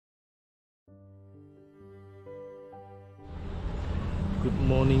Good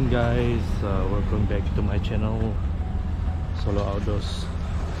morning guys, welcome back to my channel Solo Outdoors.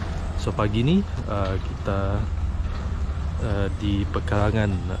 So pagi ni kita di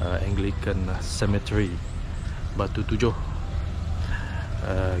pekarangan Anglican Cemetery Batu Tujuh.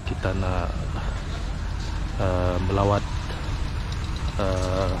 Kita nak melawat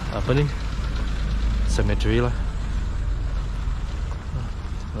apa ni, cemetery lah.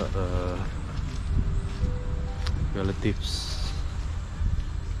 Relatives.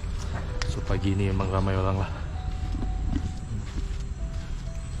 So pagi ni memang ramai orang lah.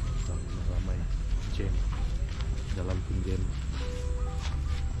 Ramai jam, dalam pun jam.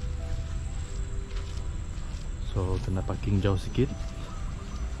 So kena parking jauh sikit.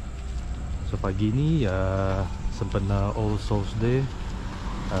 So pagi ni sempena All Souls Day,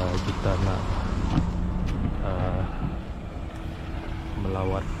 kita nak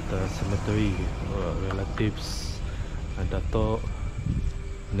melawat cemetery relatives Dato',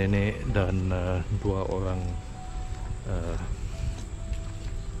 nenek dan dua orang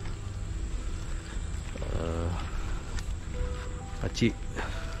pakcik.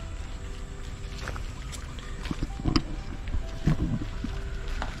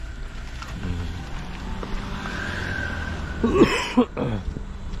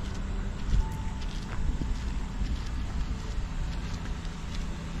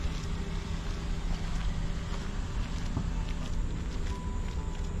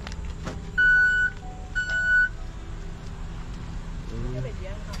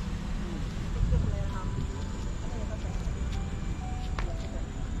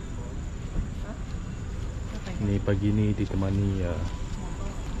 Ni pagi ni ditemani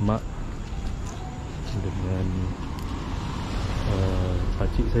mak dengan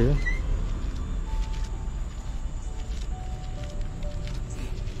pakcik saya.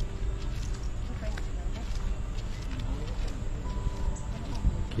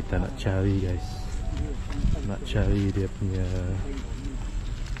 Kita nak cari guys, nak cari dia punya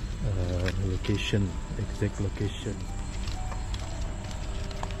location, exact location.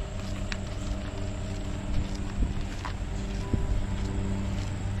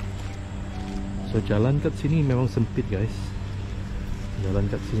 So jalan kat sini memang sempit guys. Jalan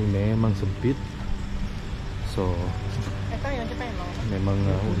kat sini memang sempit. So memang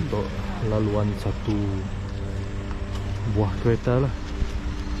untuk laluan satu buah kereta lah,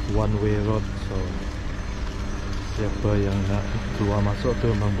 one way road. So siapa yang nak keluar masuk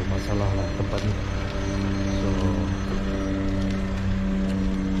tu memang bermasalah lah tempat ni. So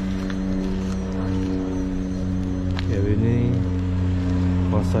area ni,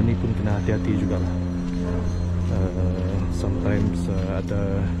 kawasan ni pun kena hati-hati jugalah. Sometimes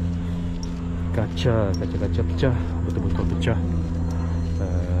ada kaca pecah, betul-betul pecah.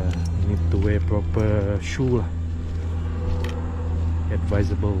 Need to wear proper shoe lah,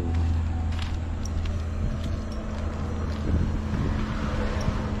 advisable.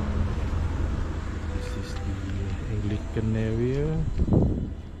 This is the Anglican area.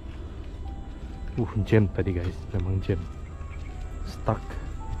 Jam tadi guys, memang jam. Stuck.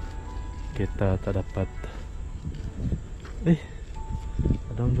 Kita tak dapat.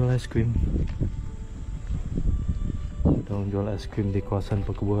 Ada orang jual es krim. Ada orang jual es krim di kawasan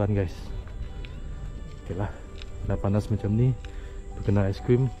perkuburan guys. Okey lah, dah panas macam ni, kena es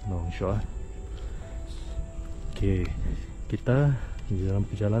krim, no insyaAllah. Okey, kita di dalam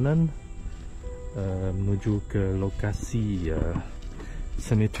perjalanan menuju ke lokasi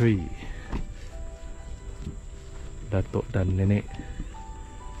cemetery datuk dan nenek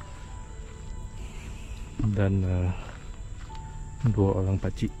dan dua orang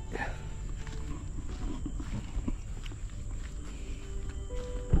pakcik.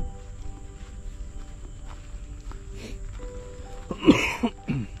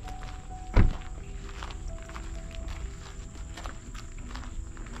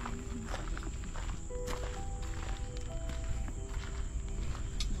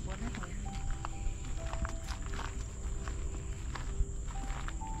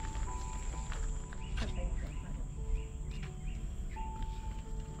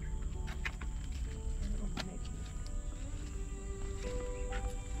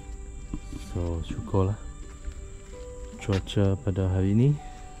 So syukurlah cuaca pada hari ini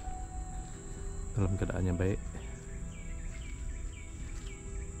dalam keadaan yang baik.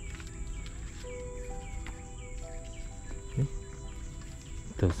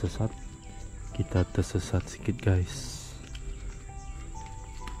 Tersesat, kita tersesat sikit guys.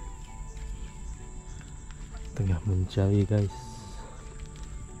 Tengah mencari guys.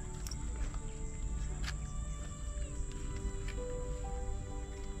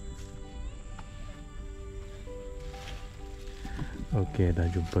 Oke, dah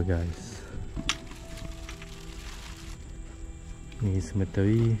jumpa guys. Ni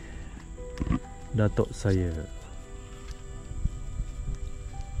cemetery datuk saya.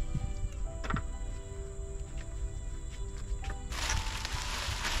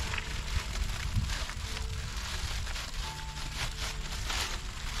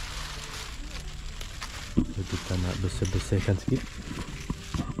 So, kita nak bersih-bersihkan sikit.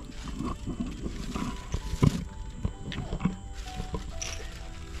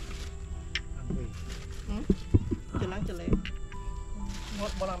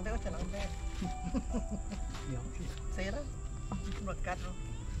 Bolang bel jangan bel. Saya dah berkat lo.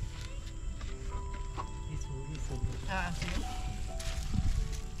 Isu. Ah,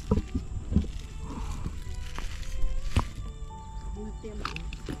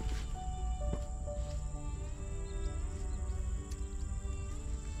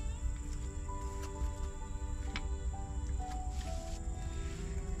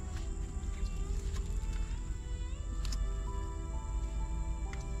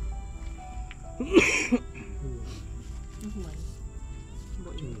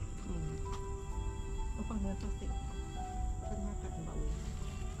 apa dengan plastik? Termakan bau.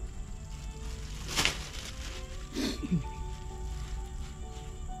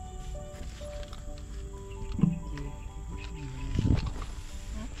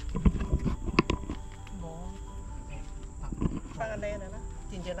 Phang anh đây này đó,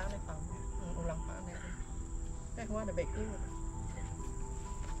 chín giờ lá này phang, ulang phang này. Cái hoa là bẹt đi.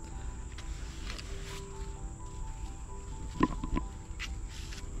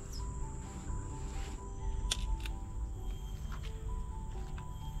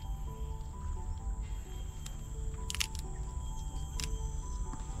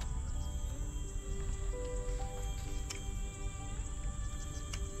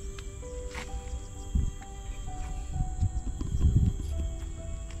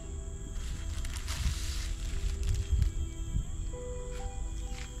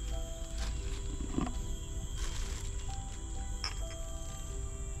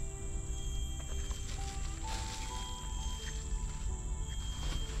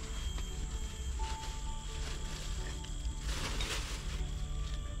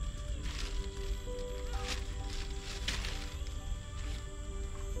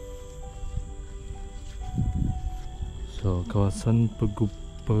 So, kawasan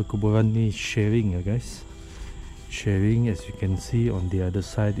perkuburan ni sharing ya guys. Sharing, as you can see on the other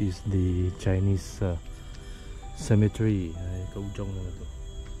side is the Chinese cemetery. Kat ujung sana tu.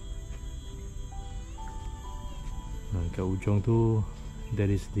 Kat ujung tu, that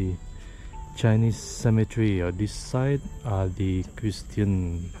is the Chinese cemetery. This side are the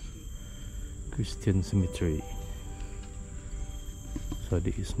Christian cemetery. So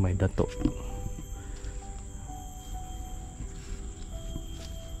this is my datuk.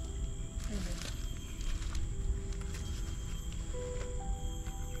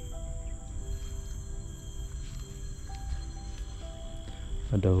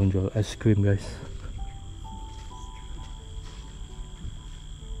 Ada orang jual es krim guys.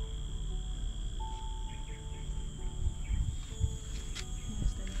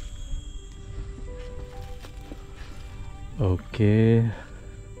 Okay,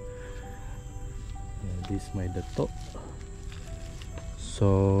 this is my datuk.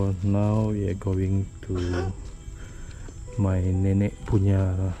 So now we are going to my nenek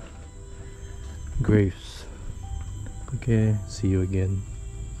punya graves. Okay, see you again.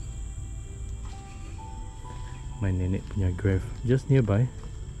 My nenek punya grave just nearby,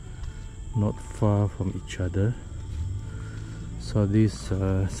 not far from each other. So this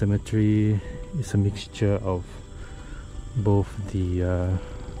cemetery is a mixture of both the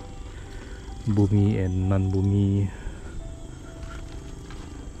Bumi and non-Bumi,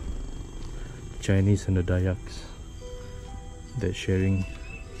 Chinese and the Dayaks, they're sharing.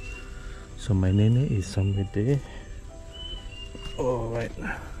 So my nenek is somewhere there. Alright.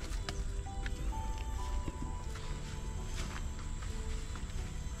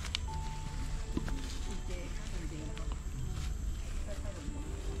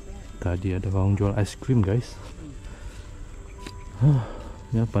 Tadi ada orang jual ice cream guys.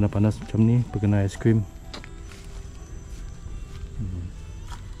 Ya, panas-panas macam ni berkena ice cream.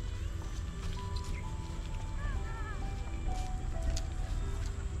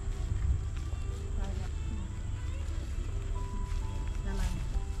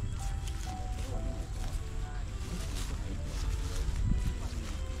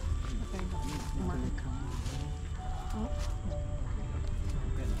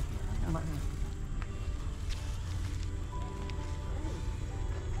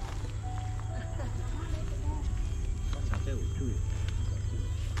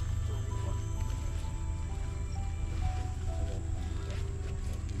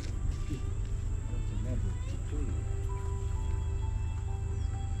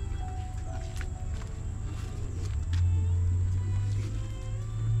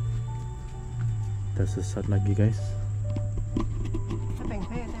 Dah sesat lagi guys.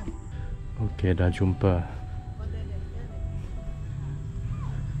 Okay, dah jumpa.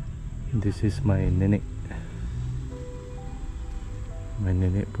 This is my nenek. My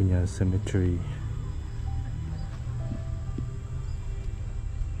nenek punya cemetery.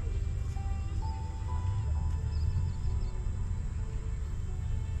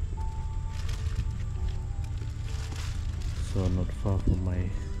 So not far from my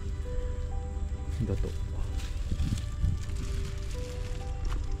datuk.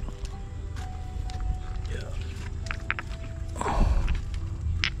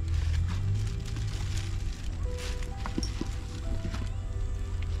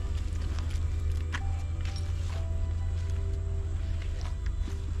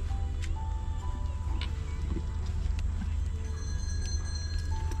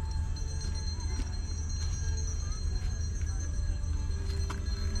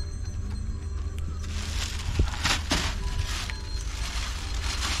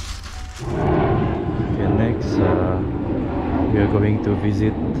 We are going to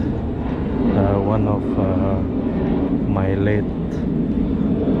visit one of my late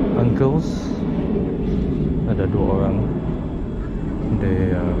uncles. Ada 2 orang.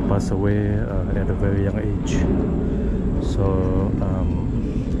 They passed away at a very young age. So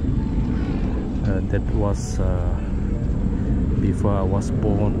that was before I was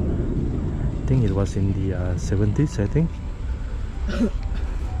born. I think it was in the 70s, I think.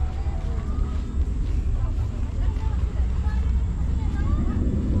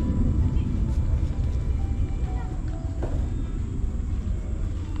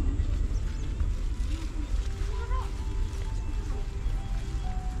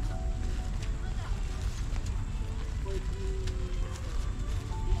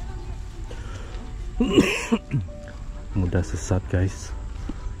 Mudah sesat guys.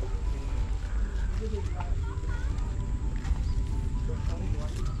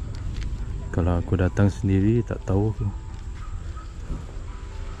 Kalau aku datang sendiri tak tahu aku.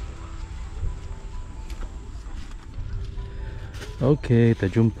 Okay, kita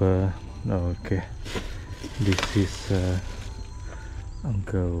jumpa. Okay, this is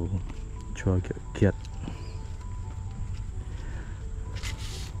Uncle Chua Kiat.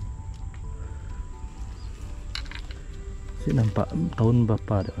 Si nampak tahun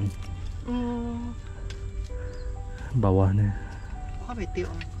berapa dah kan? Bawahnya.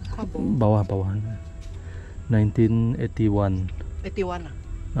 Bawah-bawahnya. 1981. 81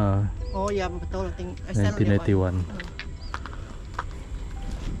 ah? Oh ya betul. 1981.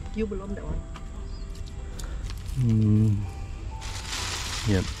 You belum that one?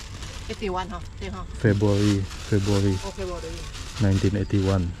 Yep. 81 ha? February. Oh February.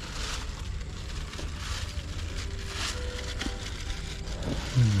 1981.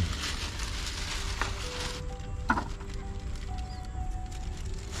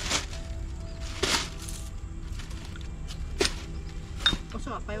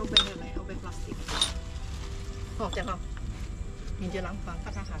 Có phải ô bên này, ô bên plastic. Chẳng không? Nhìn chưa lắm, còn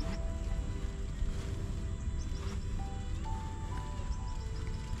cắt ra hẳn.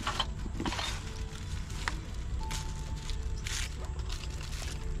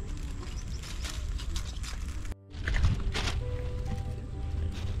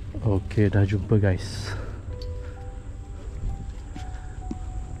 Okay, dah jumpa guys.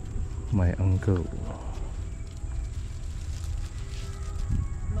 My uncle.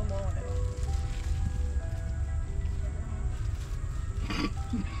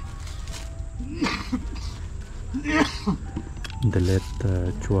 The late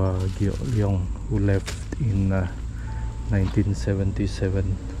Chua Giok Leong, who left in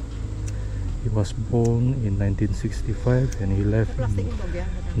 1977. He was born in 1965 and he left in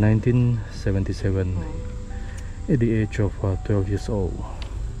 1977 at the age of 12 years old.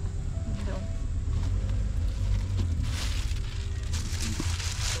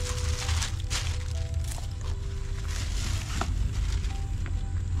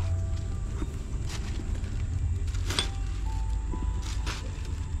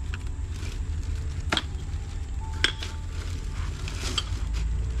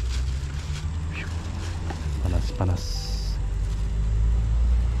 Panas.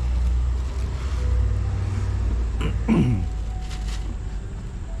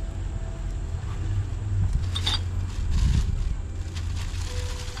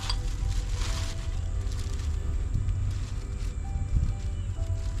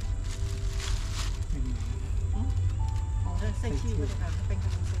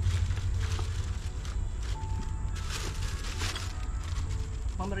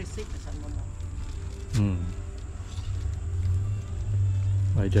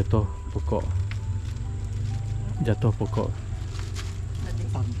 Ay, jatuh pokok. Jatuh pokok. Tadi.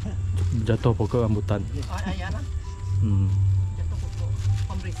 Jatuh pokok rambutan. Oh, ayan lah. Jatuh pokok.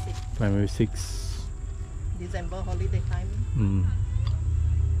 Primary 6. Primary 6. December holiday time.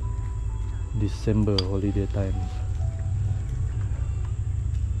 December holiday time.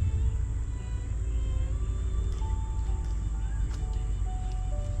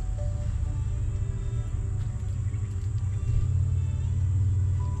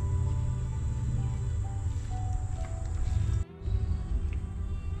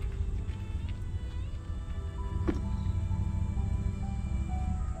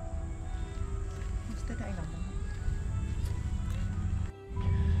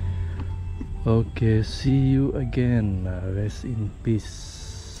 Okay, see you again. Rest in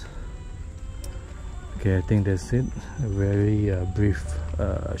peace. Okay, I think that's it. A very brief,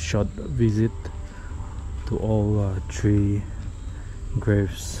 short visit to all 3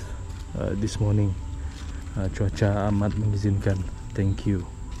 graves this morning. Cuaca amat mengizinkan. Thank you.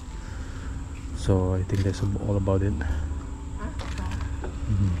 So I think that's all about it.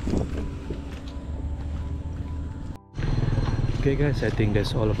 Okay guys, I think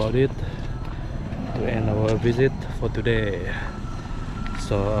that's all about it to end our visit for today.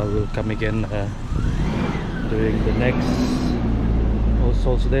 So I will come again during the next All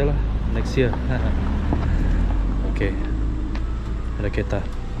Souls Day lah, next year. Okay, ada kereta.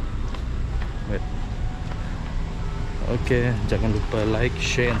 Wait. Okay, jangan lupa like,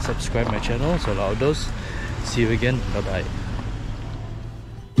 share and subscribe my channel. So Outdoors, see you again. Bye bye.